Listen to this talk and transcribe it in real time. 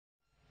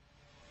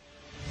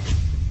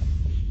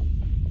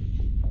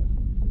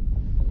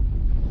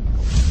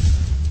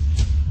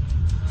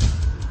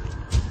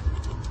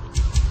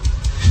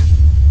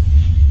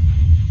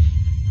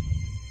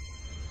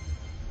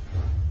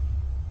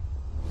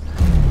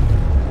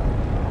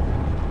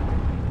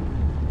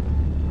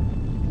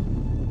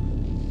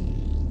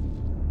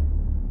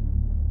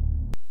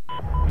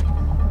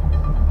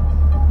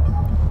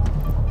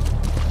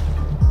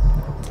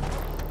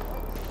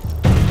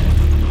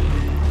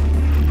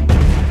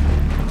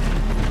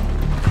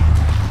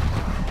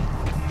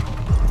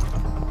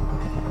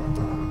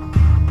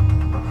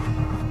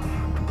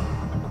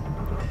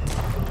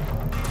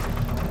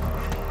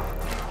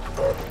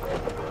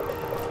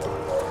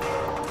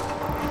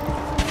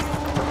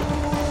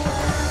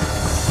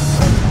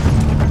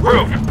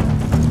Roof.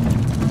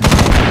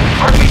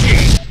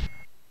 RPG.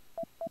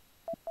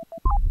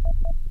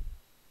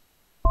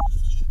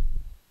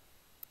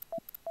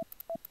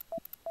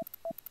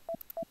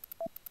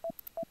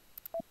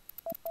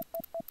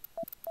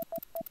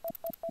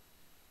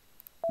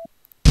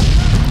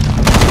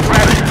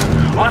 Rabbit,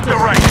 left to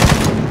right.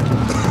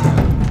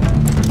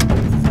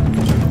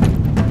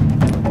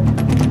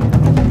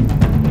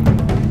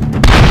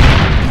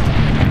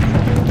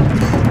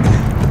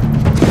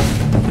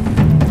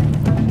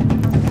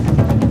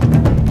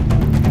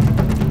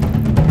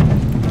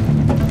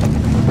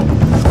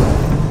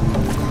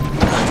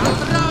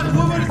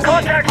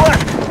 Contact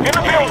left, in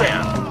the building.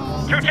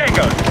 2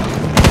 Tangos.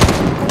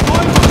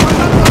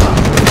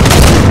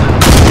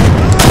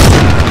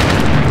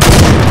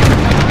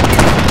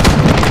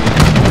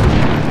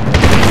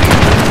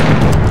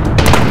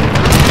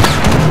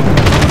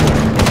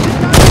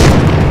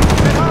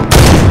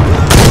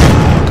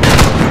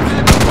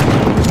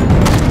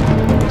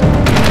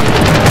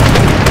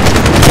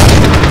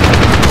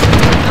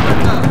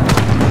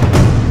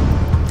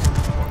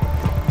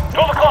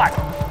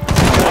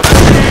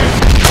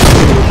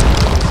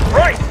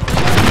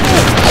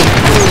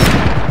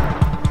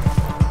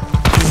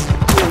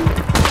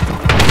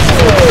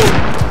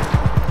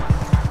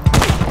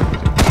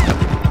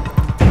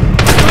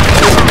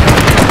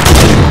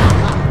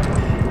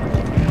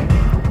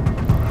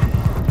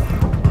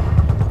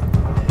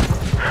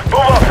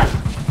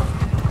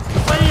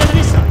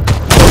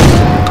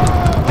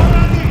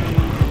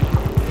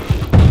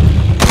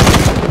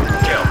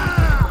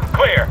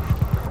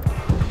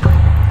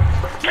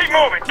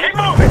 Keep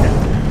moving!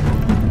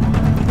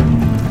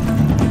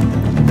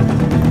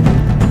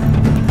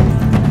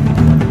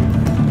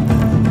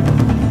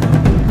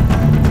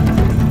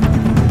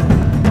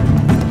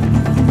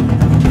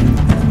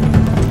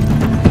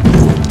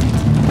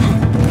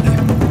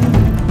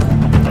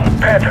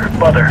 Panther,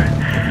 Mother,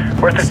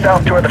 we're at the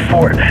south door of the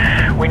fort.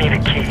 We need a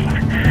key.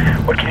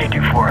 What can you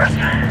do for us?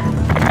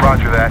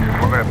 Roger that.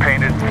 We're gonna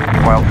paint it.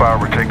 Wildfire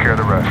will take care of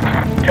the rest.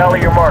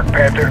 Tally your mark,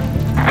 Panther.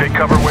 Take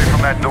cover away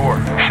from that door.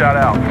 Shout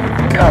out.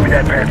 Copy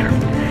that, Panther.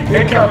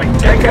 Incoming.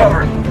 Take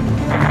cover.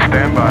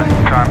 Stand by.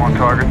 Time on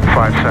target,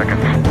 5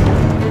 seconds.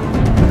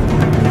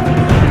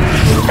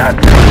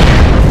 Let's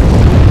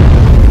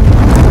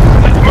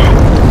move.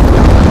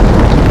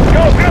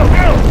 Go, go,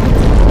 go!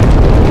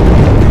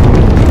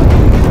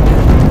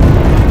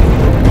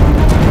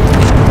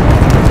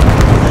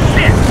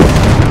 Shit!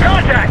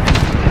 Contact!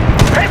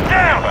 Head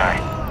down!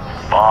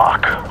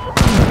 Fuck.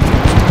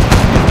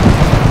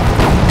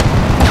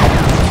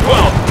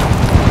 12.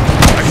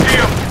 I see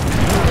him.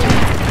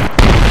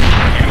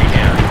 Enemy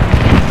down.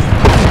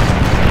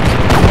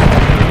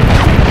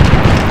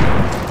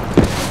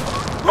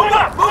 Move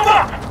up! Move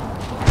up!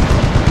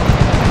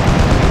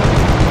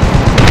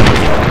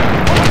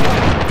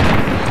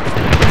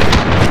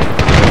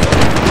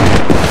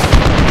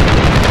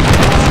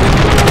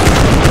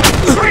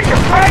 Breacher,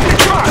 frag the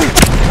truck!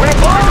 We're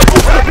vulnerable!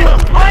 Rapid!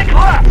 Flank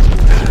left!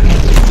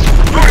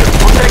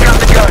 We'll take out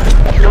the gun.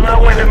 You'll know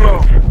when to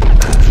move.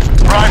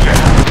 Roger.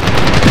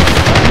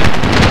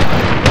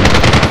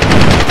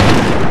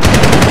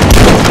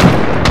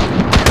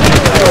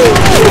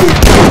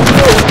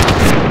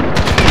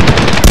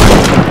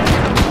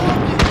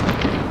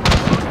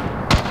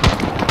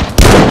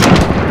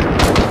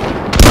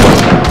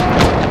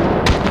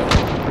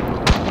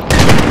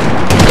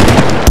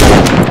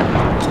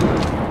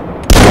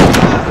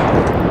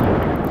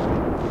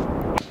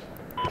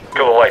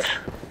 Kill the lights.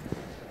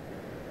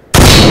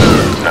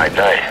 Night,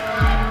 night.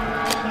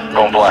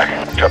 Going black.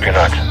 Drop your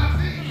nuts.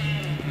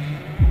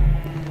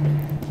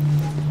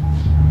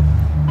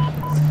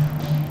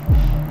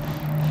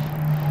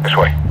 This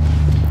way.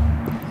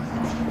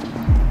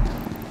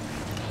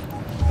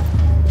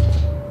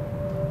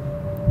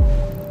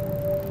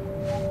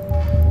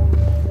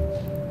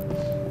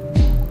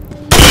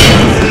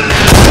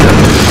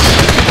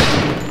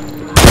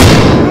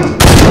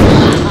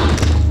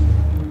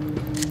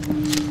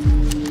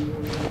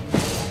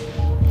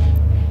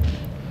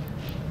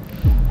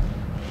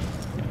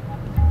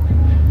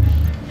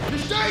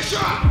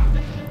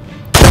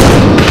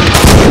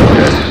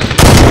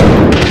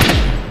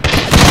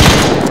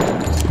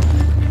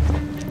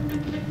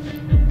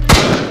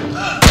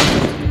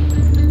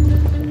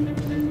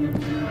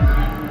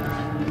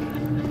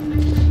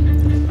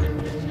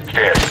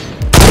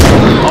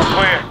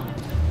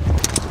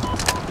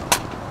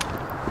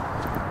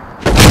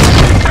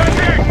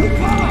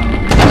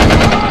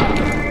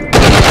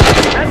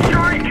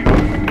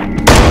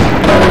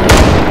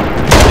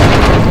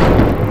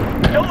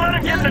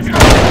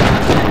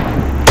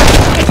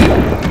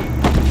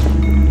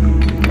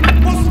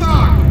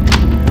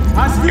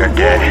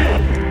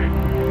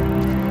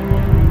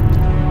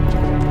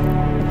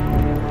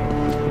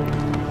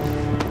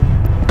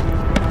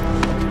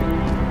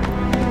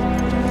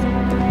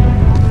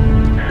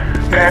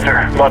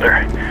 Panther,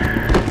 Mother.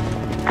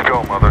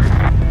 Go, Mother.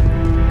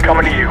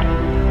 Coming to you.